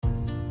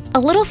A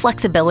little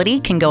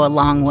flexibility can go a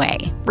long way.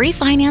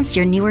 Refinance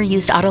your newer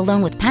used auto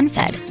loan with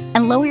PenFed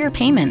and lower your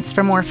payments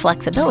for more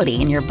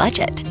flexibility in your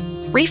budget.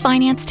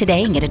 Refinance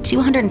today and get a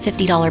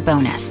 $250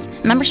 bonus.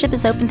 Membership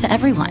is open to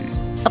everyone.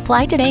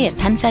 Apply today at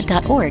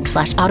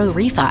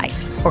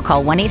penfed.org/auto-refi or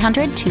call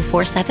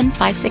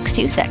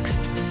 1-800-247-5626.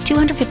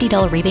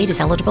 $250 rebate is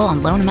eligible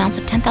on loan amounts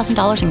of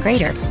 $10,000 and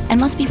greater and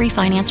must be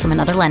refinanced from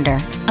another lender.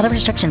 Other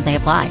restrictions may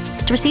apply.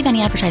 To receive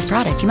any advertised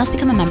product, you must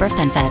become a member of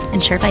PenFed,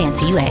 insured by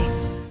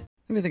NCUA.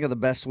 Let me think of the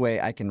best way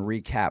I can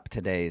recap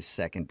today's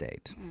second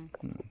date.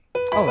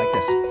 Oh, like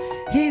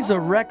this. He's a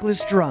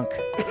reckless drunk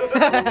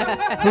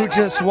who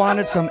just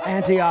wanted some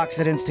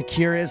antioxidants to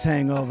cure his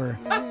hangover.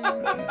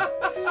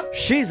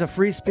 She's a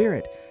free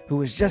spirit who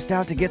was just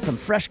out to get some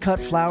fresh cut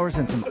flowers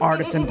and some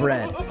artisan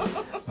bread.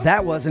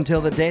 That was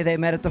until the day they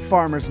met at the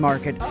farmer's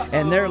market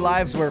and their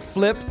lives were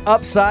flipped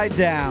upside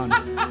down.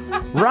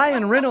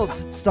 Ryan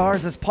Reynolds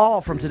stars as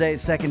Paul from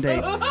today's second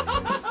date.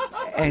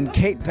 And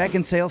Kate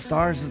Beckinsale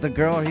stars as the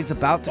girl he's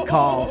about to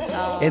call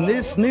in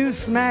this new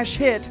smash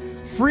hit,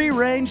 Free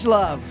Range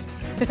Love.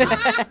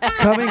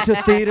 Coming to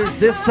theaters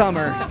this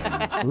summer,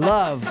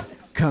 Love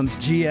comes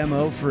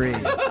GMO free.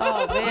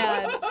 Oh,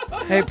 man.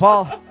 Hey,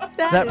 Paul,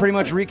 does that pretty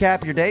much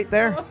recap your date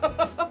there?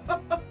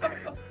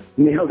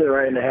 Nailed it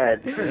right in the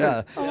head.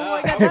 Yeah. Oh,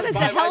 my God. That is a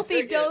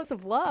healthy dose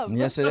of love.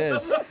 Yes, it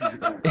is.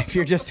 If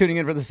you're just tuning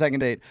in for the second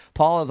date,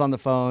 Paul is on the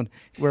phone.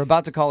 We're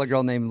about to call a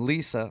girl named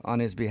Lisa on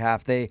his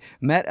behalf. They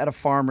met at a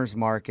farmer's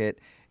market,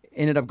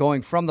 ended up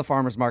going from the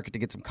farmer's market to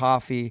get some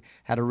coffee,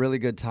 had a really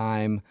good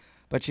time,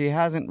 but she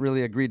hasn't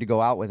really agreed to go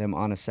out with him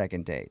on a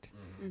second date.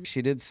 Mm-hmm.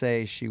 She did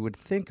say she would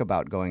think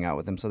about going out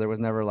with him, so there was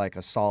never like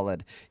a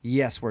solid,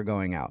 yes, we're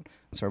going out.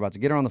 So we're about to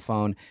get her on the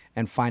phone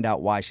and find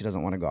out why she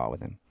doesn't want to go out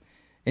with him.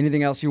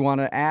 Anything else you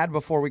want to add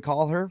before we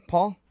call her,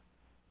 Paul?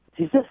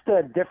 She's just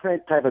a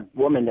different type of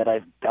woman that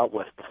I've dealt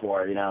with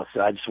before,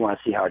 so I just want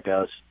to see how it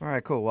goes. All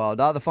right, cool. Well,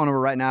 dial the phone number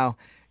right now,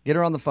 get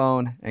her on the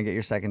phone, and get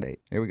your second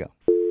date. Here we go.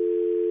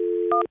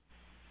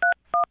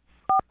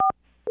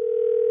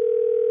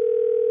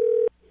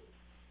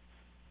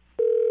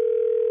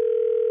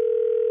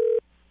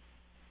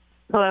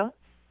 Hello?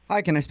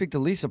 Hi, can I speak to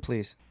Lisa,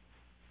 please?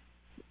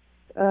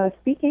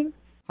 Speaking.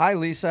 Hi,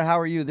 Lisa. How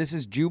are you? This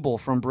is Jubal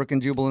from Brook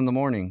and Jubal in the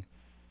Morning.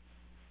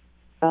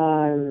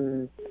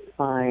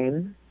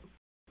 Fine.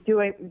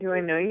 Do I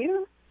know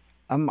you?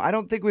 I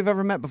don't think we've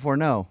ever met before,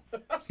 no.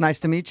 It's nice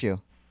to meet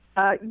you.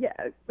 Yeah.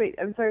 Wait,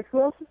 I'm sorry.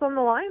 Who else is on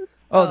the line?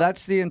 Oh,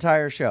 that's the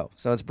entire show.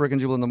 So it's Brook and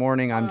Jubal in the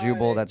Morning. I'm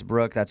Jubal. That's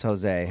Brooke. That's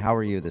Jose. How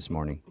are you this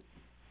morning?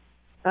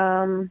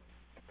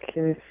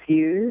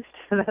 Confused.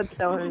 That's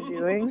how I'm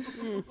doing.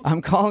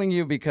 I'm calling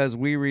you because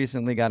we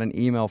recently got an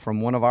email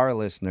from one of our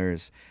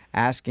listeners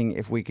asking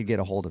if we could get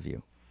a hold of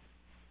you.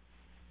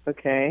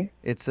 Okay.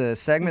 It's a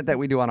segment that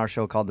we do on our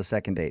show called The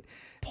Second Date.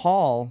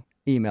 Paul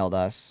emailed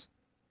us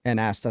and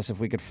asked us if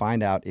we could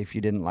find out if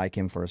you didn't like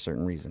him for a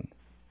certain reason.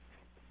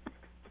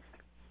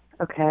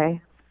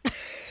 Okay.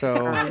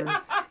 So,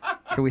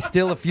 can we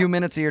steal a few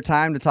minutes of your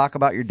time to talk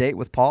about your date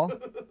with Paul?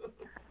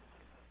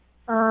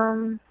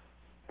 I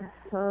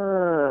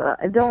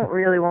don't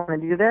really want to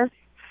do this,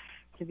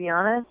 to be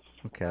honest.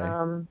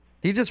 Okay.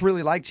 He just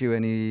really liked you,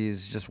 and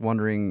he's just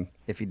wondering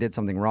if you did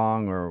something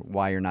wrong or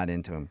why you're not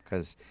into him.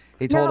 Because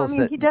he told us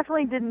that he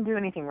definitely didn't do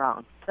anything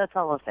wrong. That's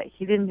all I'll say.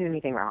 He didn't do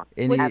anything wrong.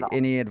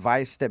 Any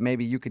advice that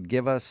maybe you could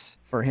give us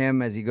for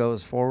him as he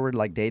goes forward,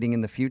 like dating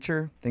in the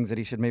future? Things that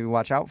he should maybe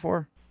watch out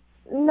for?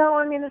 No,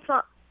 I mean, it's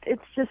not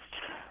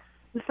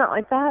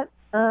like that.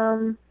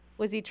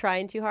 Was he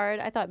trying too hard?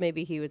 I thought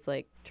maybe he was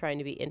like trying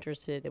to be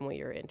interested in what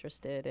you're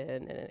interested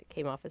in, and it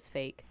came off as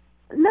fake.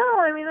 No,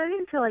 I mean, I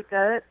didn't feel like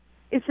that.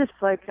 It's just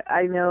like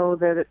I know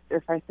that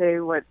if I say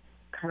what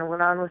kind of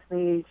went on with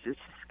me, it's just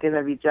going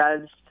to be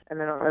judged,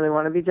 and I don't really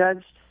want to be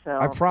judged. So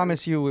I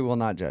promise you we will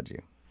not judge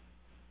you.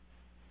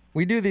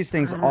 We do these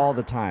things all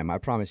the time. I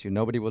promise you.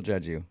 Nobody will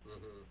judge you.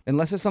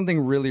 Unless it's something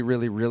really,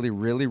 really, really,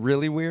 really,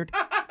 really weird.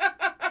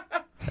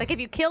 Like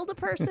if you killed a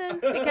person?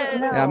 Because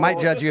Yeah, I might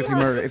judge you if you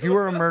murder. If you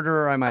were a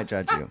murderer, I might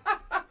judge you.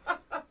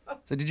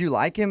 So did you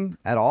like him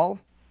at all,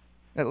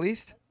 at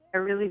least? I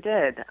really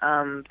did.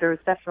 There was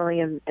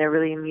definitely a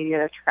really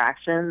immediate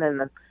attraction,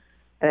 and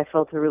I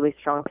felt a really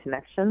strong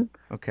connection.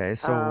 Okay,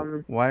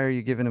 so why are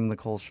you giving him the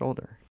cold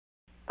shoulder?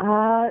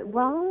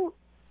 Well,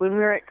 when we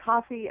were at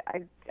coffee,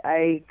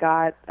 I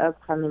got a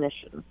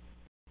premonition.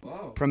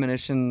 Whoa.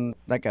 Premonition,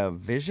 like a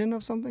vision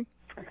of something?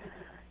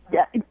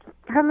 Yeah,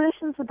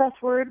 premonition's the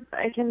best word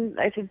I can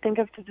think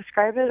of to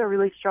describe it. A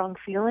really strong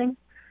feeling.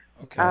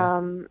 Okay.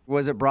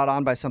 Was it brought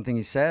on by something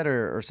he said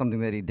or something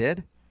that he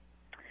did?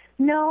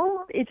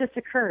 No, it just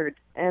occurred,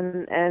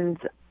 and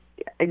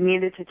I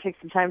needed to take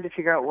some time to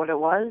figure out what it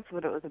was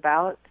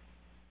about.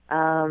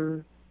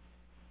 And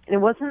it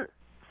wasn't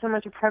so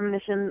much a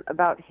premonition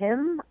about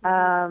him.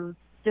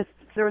 Just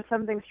there was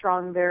something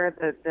strong there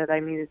that I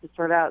needed to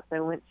sort out. So I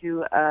went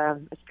to a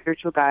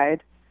spiritual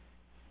guide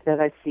that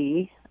I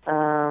see.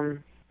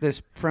 This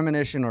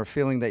premonition or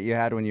feeling that you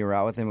had when you were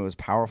out with him, it was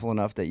powerful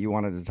enough that you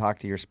wanted to talk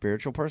to your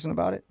spiritual person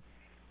about it?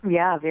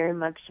 Yeah, very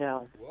much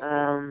so.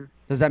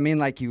 Does that mean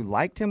like you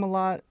liked him a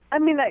lot? I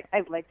mean, I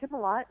liked him a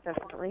lot,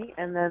 definitely,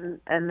 and then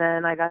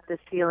I got this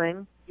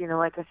feeling,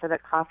 like I said,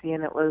 at coffee,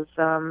 and it was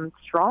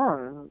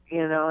strong,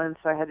 and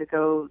so I had to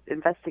go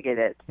investigate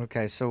it.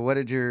 Okay, so what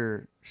did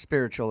your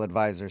spiritual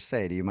advisor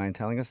say? Do you mind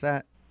telling us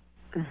that?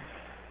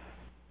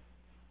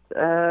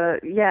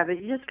 Yeah,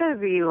 but you just gotta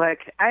be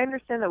like, I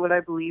understand that what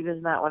I believe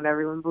is not what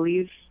everyone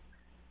believes,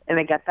 and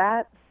I get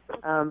that,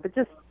 but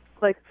just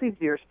like, please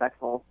be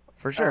respectful.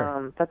 For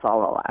sure. That's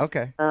all I'll ask.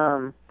 Okay.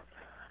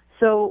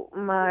 So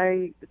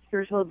my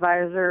spiritual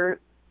advisor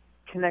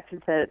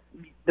connected that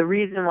the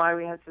reason why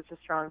we had such a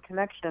strong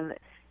connection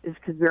is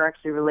because we were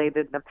actually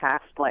related in a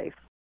past life.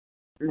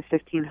 In the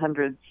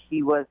 1500s,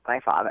 he was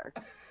my father.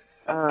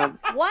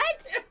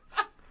 What?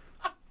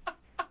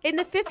 In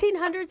the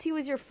 1500s, he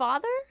was your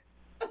father?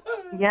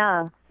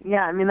 Yeah.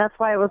 I mean, that's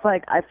why it was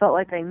like, I felt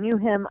like I knew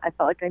him. I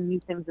felt like I knew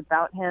things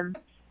about him.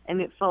 And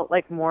it felt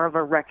like more of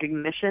a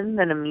recognition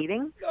than a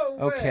meeting.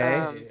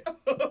 Okay.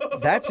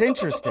 That's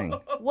interesting.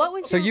 What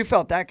was So you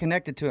felt that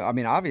connected to him. I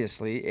mean,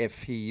 obviously,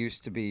 if he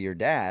used to be your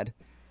dad,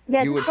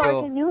 Yeah, you I would felt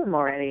feel... like I knew him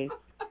already.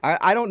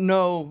 I don't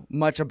know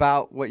much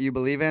about what you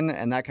believe in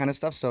and that kind of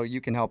stuff, so you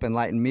can help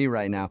enlighten me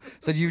right now.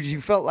 So you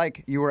felt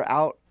like you were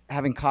out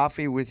having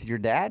coffee with your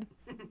dad?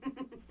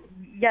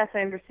 Yes, I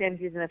understand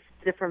he's in a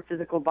different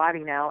physical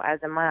body now, as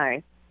am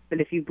I. But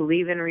if you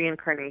believe in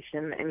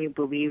reincarnation and you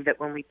believe that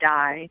when we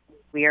die,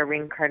 we are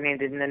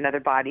reincarnated in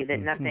another body, that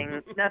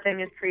nothing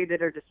is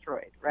created or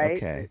destroyed, right?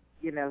 Okay.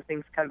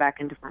 Things come back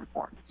in different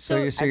forms. So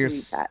I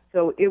believe that.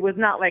 So it was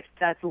not like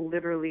that's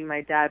literally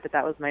my dad, but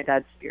that was my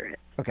dad's spirit.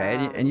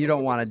 Okay, and you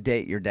don't want to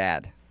date your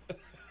dad,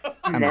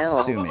 I'm No.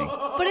 assuming.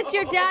 But it's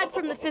your dad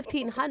from the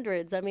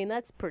 1500s. I mean,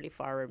 that's pretty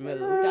far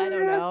removed. I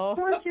don't know.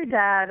 Once your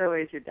dad,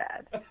 always your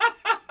dad.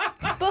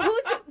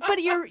 But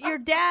your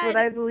dad. What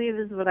I believe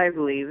is what I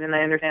believe, and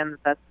I understand that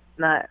that's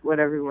not what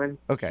everyone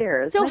Okay.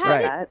 shares. So I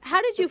get that.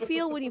 how did you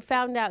feel when you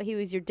found out he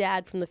was your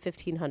dad from the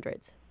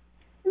 1500s?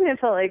 I mean, I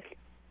felt like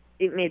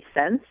it made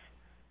sense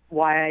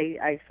why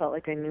I felt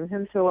like I knew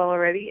him so well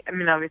already. I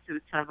mean, obviously it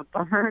was kind of a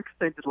bummer because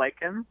I did like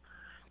him.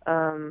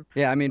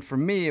 Yeah, I mean, for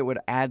me, it would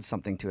add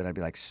something to it. I'd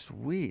be like,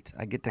 sweet,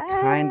 I get to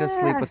kind of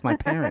sleep with my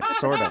parents,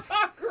 sort of.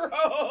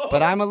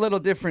 But I'm a little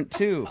different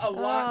too,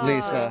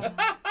 Lisa.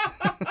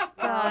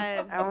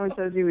 God. I won't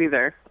judge you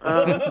either.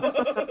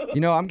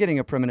 I'm getting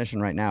a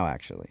premonition right now,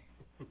 actually.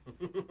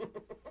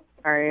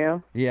 Are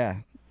you?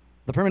 Yeah.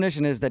 The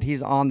premonition is that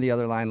he's on the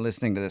other line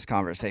listening to this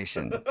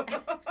conversation.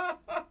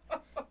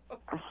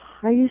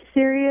 Are you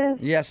serious?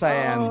 Yes, I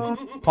am.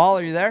 Paul,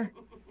 are you there?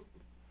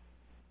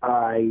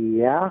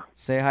 Yeah.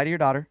 Say hi to your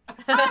daughter.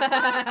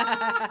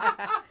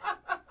 I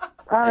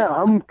don't know.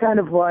 I'm kind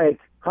of like,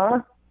 huh?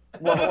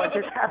 What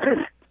just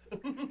happened?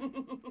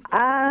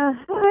 Hi.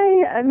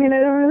 I mean, I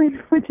don't really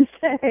know what to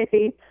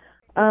say.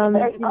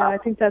 I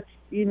think that's,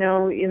 you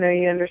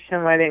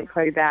understand why I didn't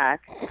call you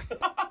back.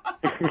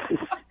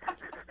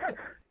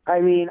 I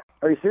mean,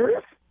 are you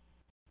serious?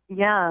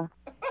 Yeah.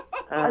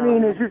 I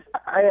mean,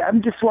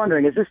 I'm just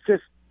wondering, is this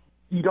just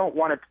you don't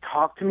want to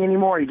talk to me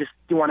anymore? You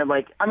want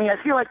to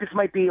I feel like this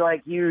might be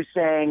like you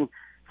saying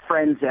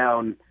friend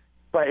zone,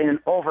 but in an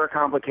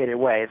overcomplicated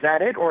way. Is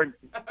that it? Or,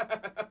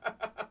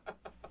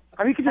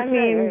 you could just say,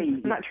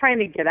 hey. I'm not trying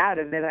to get out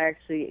of it.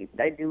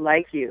 I do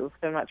like you,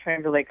 so I'm not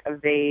trying to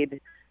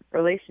evade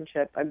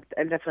relationship. I'm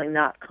definitely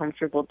not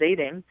comfortable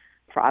dating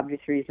for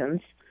obvious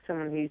reasons.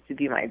 Someone who used to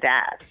be my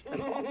dad.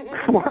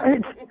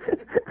 What?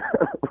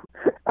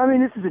 I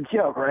mean, this is a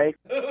joke, right?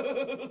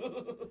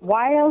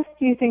 Why else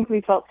do you think we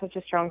felt such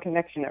a strong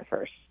connection at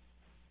first?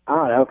 I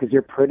don't know, because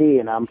you're pretty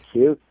and I'm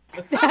cute.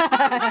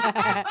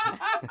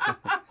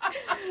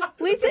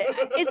 Lisa,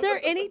 is there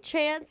any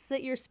chance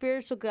that your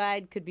spiritual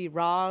guide could be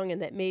wrong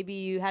and that maybe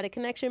you had a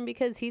connection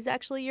because he's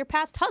actually your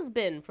past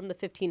husband from the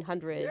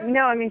 1500s?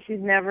 No, I mean, she's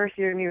never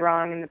steered me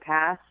wrong in the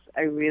past.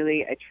 I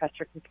trust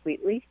her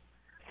completely.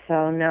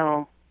 So,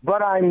 no.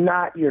 But I'm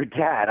not your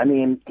dad. I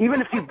mean,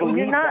 even if you believe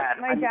You're not that.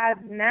 my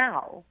dad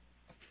now.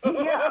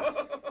 Yeah.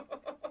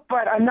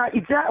 But I'm not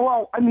your dad.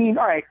 Well, I mean,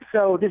 all right,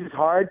 so this is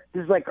hard.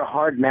 This is like a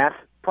hard math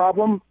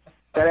problem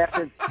that I have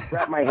to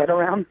wrap my head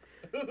around.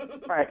 All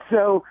right,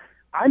 so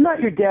I'm not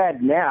your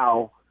dad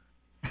now.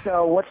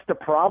 So what's the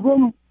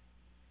problem?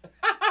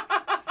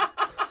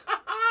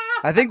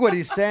 I think what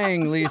he's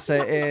saying,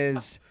 Lisa,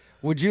 is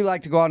would you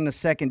like to go out on a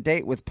second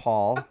date with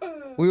Paul?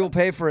 We will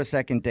pay for a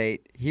second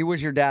date. He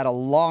was your dad a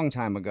long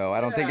time ago. I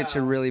don't think it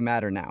should really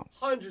matter now.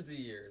 Hundreds of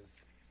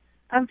years.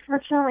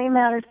 Unfortunately, it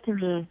matters to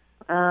me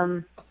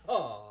a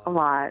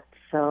lot.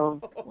 So,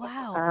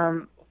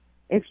 Wow.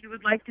 if you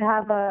would like to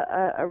have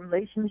a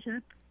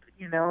relationship,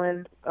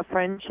 and a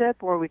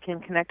friendship where we can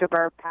connect over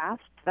our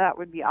past, that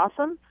would be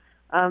awesome.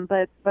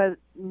 But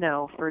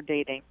no, for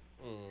dating.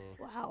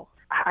 Wow.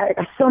 I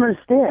still don't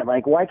understand.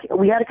 Why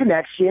we had a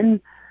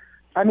connection.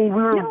 I mean,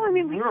 we were. No, I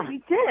mean we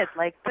did.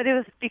 But it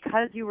was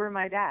because you were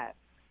my dad.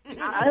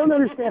 I don't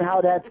understand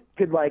how that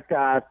could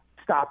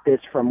stop this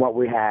from what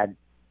we had.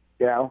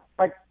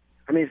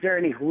 Is there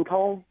any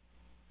loophole?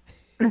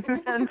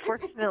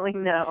 Unfortunately,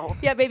 no.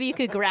 Yeah, maybe you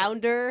could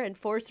ground her and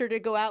force her to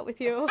go out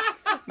with you.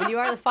 I mean, you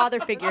are the father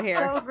figure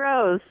here. So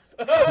gross.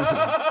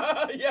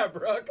 Yeah,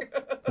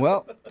 Brooke.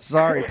 Well,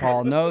 sorry,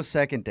 Paul. No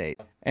second date.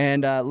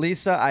 And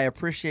Lisa, I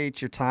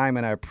appreciate your time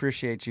and I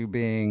appreciate you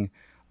being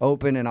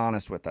open and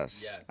honest with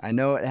us. Yes. I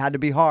know it had to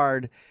be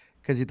hard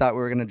because you thought we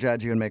were going to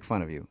judge you and make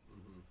fun of you.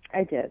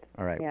 I did.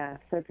 All right. Yeah,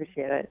 so I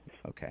appreciate it.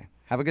 Okay.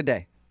 Have a good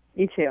day.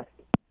 You too.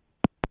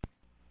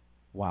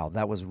 Wow,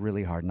 that was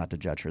really hard not to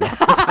judge her. You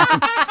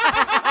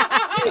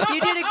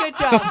did a good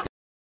job.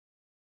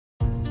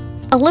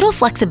 A little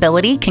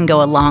flexibility can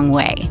go a long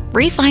way.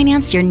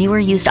 Refinance your newer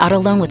used auto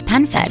loan with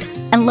PenFed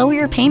and lower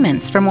your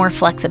payments for more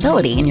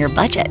flexibility in your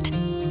budget.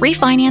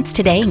 Refinance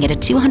today and get a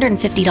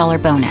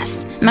 $250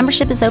 bonus.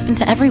 Membership is open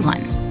to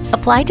everyone.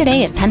 Apply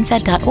today at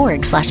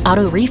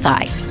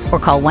penfed.org/auto-refi or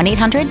call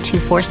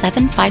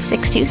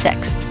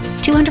 1-800-247-5626.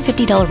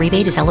 $250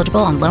 rebate is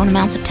eligible on loan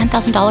amounts of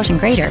 $10,000 and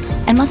greater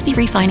and must be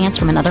refinanced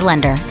from another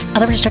lender.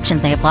 Other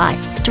restrictions may apply.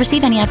 To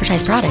receive any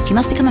advertised product, you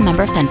must become a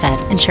member of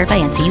PenFed, insured by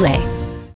NCUA.